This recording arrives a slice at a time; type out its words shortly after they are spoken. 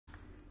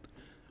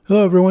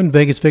Hello everyone,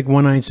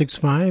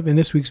 VegasVic1965. In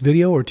this week's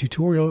video or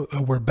tutorial,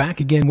 we're back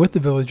again with the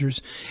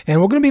villagers,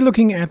 and we're going to be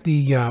looking at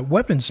the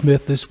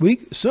Weaponsmith this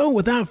week. So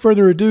without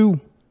further ado,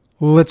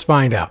 let's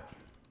find out.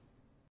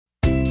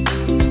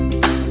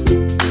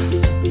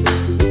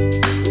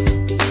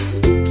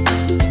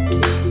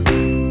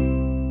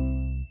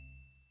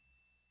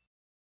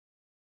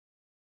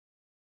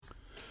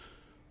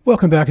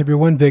 Welcome back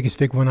everyone,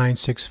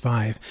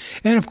 VegasVic1965.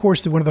 And of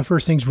course, one of the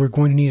first things we're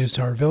going to need is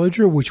our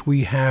villager, which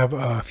we have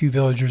a few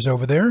villagers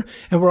over there.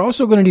 And we're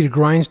also going to need a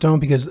grindstone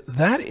because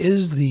that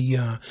is the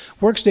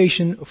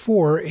workstation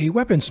for a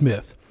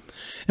weaponsmith.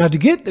 Now to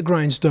get the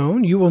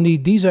grindstone, you will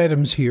need these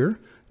items here: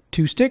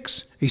 2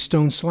 sticks, a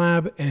stone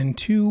slab, and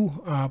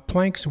 2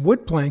 planks,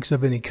 wood planks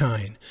of any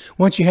kind.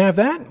 Once you have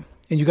that,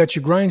 and you got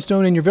your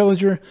grindstone and your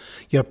villager,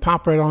 you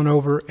pop right on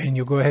over and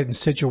you'll go ahead and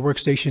set your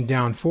workstation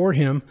down for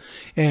him.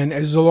 And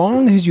as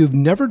long as you've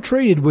never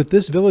traded with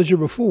this villager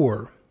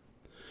before,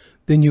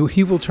 then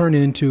he will turn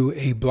into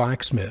a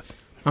blacksmith.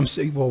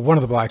 Well, one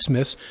of the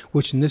blacksmiths,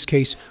 which in this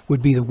case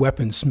would be the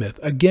weaponsmith.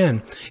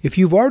 Again, if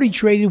you've already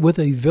traded with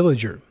a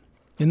villager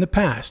in the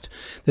past,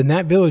 then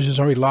that village is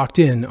already locked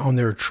in on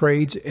their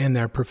trades and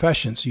their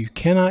professions. So you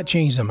cannot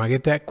change them. I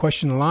get that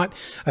question a lot.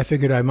 I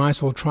figured I might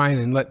as well try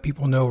and let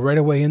people know right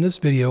away in this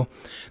video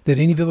that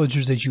any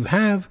villagers that you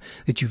have,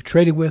 that you've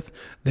traded with,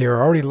 they are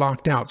already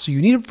locked out. So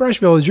you need a fresh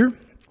villager.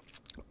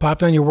 Pop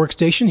down your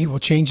workstation. He will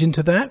change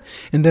into that.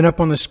 And then up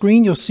on the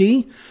screen, you'll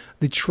see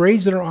the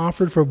trades that are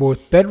offered for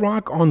both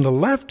Bedrock on the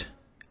left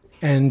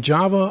and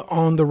Java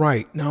on the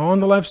right. Now on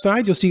the left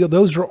side, you'll see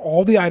those are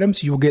all the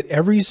items. You'll get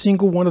every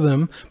single one of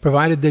them,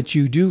 provided that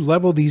you do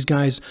level these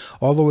guys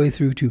all the way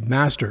through to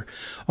master.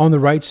 On the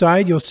right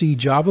side, you'll see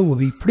Java will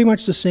be pretty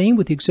much the same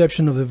with the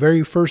exception of the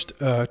very first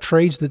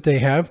trades that they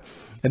have.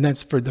 And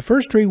that's for the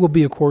first trade will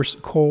be, of course,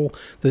 coal.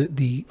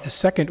 The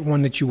second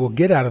one that you will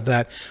get out of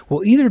that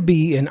will either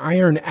be an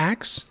iron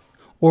axe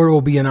or it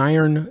will be an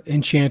iron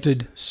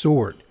enchanted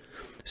sword.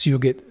 So you'll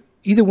get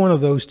either one of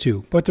those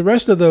two, but the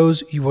rest of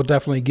those you will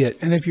definitely get.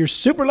 And if you're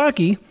super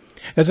lucky,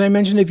 as I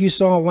mentioned, if you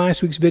saw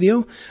last week's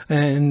video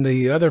and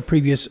the other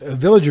previous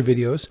villager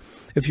videos,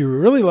 if you're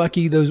really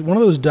lucky, one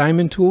of those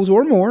diamond tools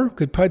or more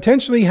could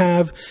potentially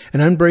have an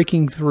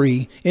Unbreaking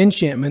 3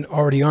 enchantment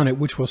already on it,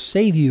 which will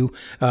save you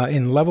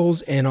in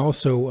levels and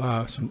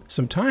also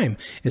some time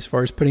as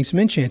far as putting some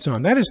enchants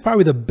on. That is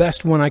probably the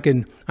best one I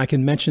can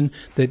mention,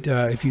 that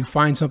if you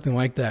find something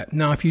like that.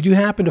 Now, if you do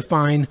happen to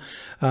find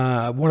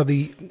one of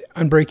the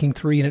Unbreaking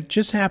 3 and it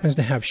just happens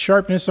to have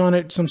sharpness on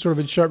it, some sort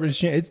of a sharpness,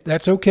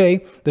 that's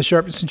okay. The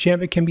sharpness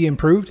enchantment can be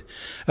improved.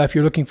 If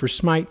you're looking for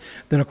smite,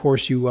 then of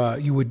course you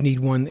would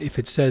need one.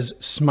 If it says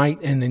smite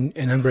and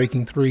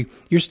Unbreaking 3,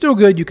 you're still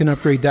good. You can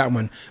upgrade that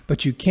one,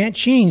 but you can't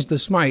change the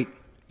smite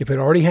if it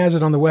already has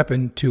it on the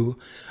weapon to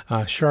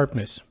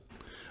sharpness.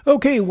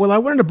 Okay, well, I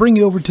wanted to bring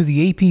you over to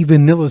the AP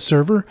Vanilla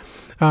server.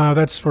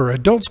 That's for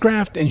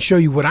Adultscraft, and show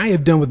you what I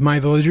have done with my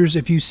villagers.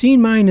 If you've seen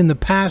mine in the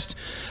past,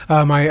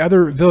 my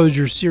other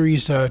villager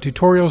series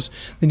tutorials,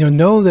 then you'll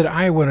know that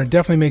I want to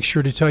definitely make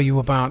sure to tell you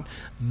about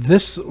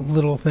this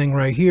little thing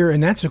right here,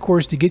 and that's of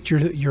course to get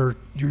your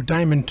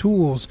diamond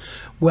tools,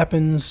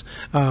 weapons,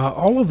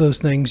 all of those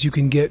things you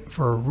can get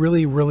for a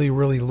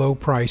really low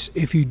price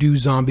if you do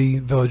zombie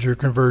villager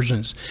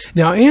conversions.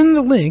 Now in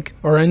the link,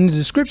 or in the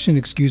description,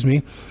 excuse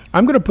me,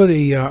 I'm going to put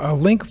a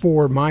link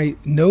for my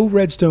no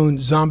redstone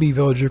zombie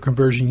villager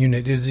conversion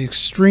unit. It is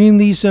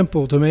extremely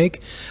simple to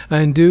make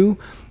and do.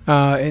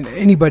 And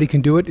anybody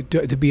can do it.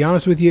 To be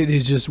honest with you, it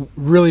is just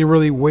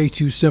really way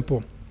too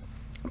simple.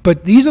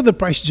 But these are the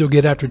prices you'll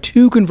get after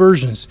 2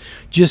 conversions,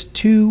 just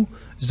 2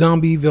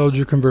 zombie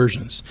villager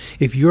conversions.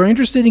 If you're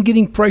interested in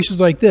getting prices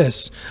like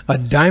this, a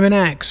diamond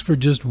axe for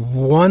just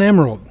 1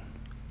 emerald,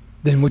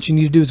 then what you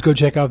need to do is go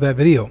check out that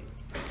video.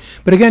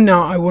 But again,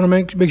 now I want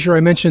to make sure I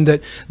mention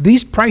that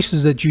these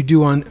prices that you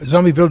do on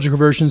zombie villager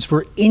conversions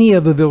for any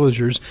of the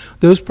villagers,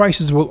 those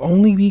prices will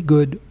only be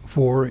good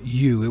for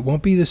you. It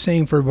won't be the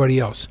same for everybody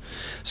else.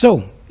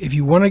 So if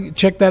you want to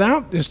check that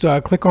out, just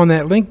click on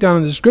that link down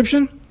in the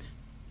description.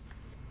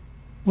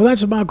 Well,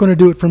 that's about going to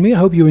do it for me. I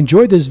hope you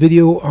enjoyed this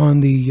video on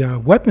the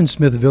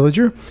Weaponsmith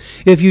villager.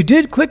 If you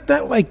did, click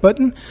that like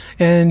button.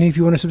 And if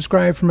you want to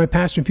subscribe for my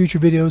past and future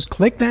videos,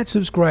 click that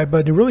subscribe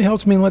button. It really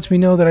helps me and lets me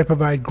know that I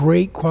provide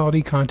great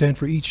quality content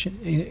for each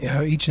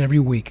and every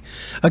week.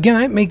 Again,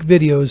 I make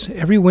videos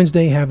every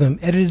Wednesday, have them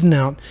edited and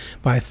out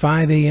by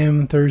 5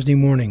 a.m. Thursday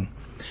morning.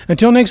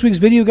 Until next week's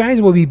video,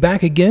 guys, we'll be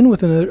back again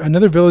with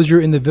another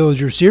villager in the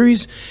villager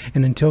series.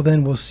 And until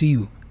then, we'll see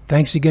you.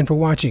 Thanks again for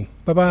watching.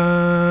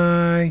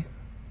 Bye-bye.